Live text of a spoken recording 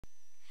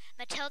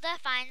Matilda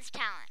Finds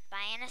Talent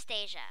by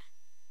Anastasia.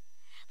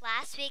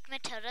 Last week,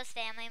 Matilda's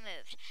family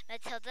moved.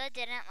 Matilda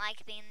didn't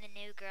like being the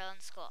new girl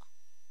in school.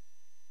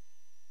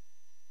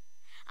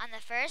 On the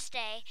first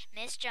day,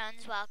 Miss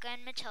Jones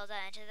welcomed Matilda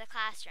into the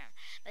classroom.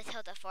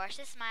 Matilda forced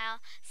a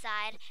smile,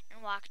 sighed,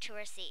 and walked to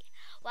her seat.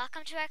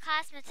 "Welcome to our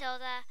class,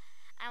 Matilda.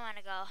 I want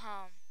to go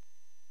home."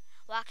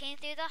 Walking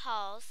through the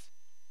halls,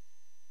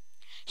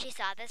 she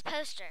saw this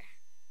poster.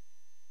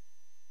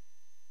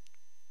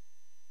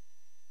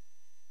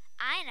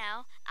 "I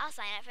know. I'll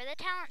sign up for the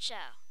talent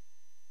show."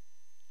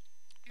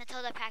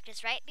 Matilda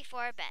practiced right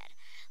before bed.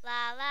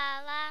 La la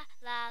la,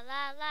 la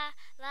la la,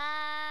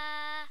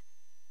 la.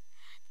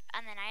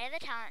 On the night of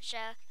the talent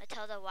show,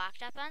 Matilda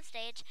walked up on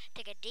stage,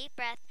 took a deep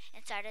breath,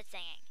 and started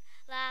singing.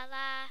 La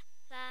la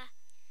la.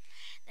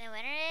 "The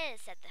winner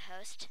is," said the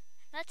host,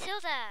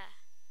 "Matilda."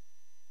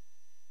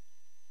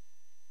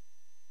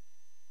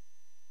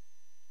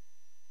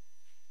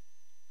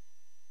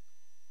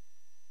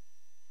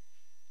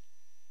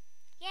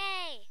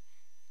 Yay!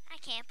 I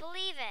can't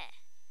believe it.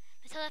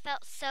 Matilda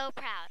felt so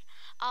proud.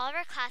 All of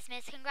her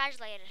classmates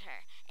congratulated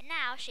her, and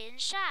now she isn't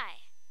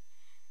shy.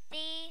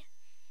 The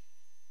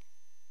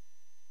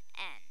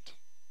end.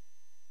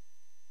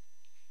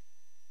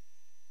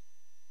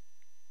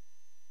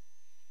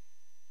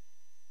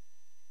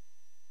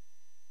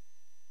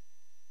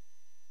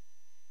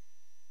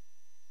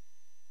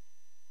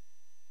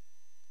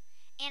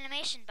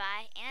 Animation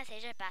by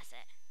Anastasia.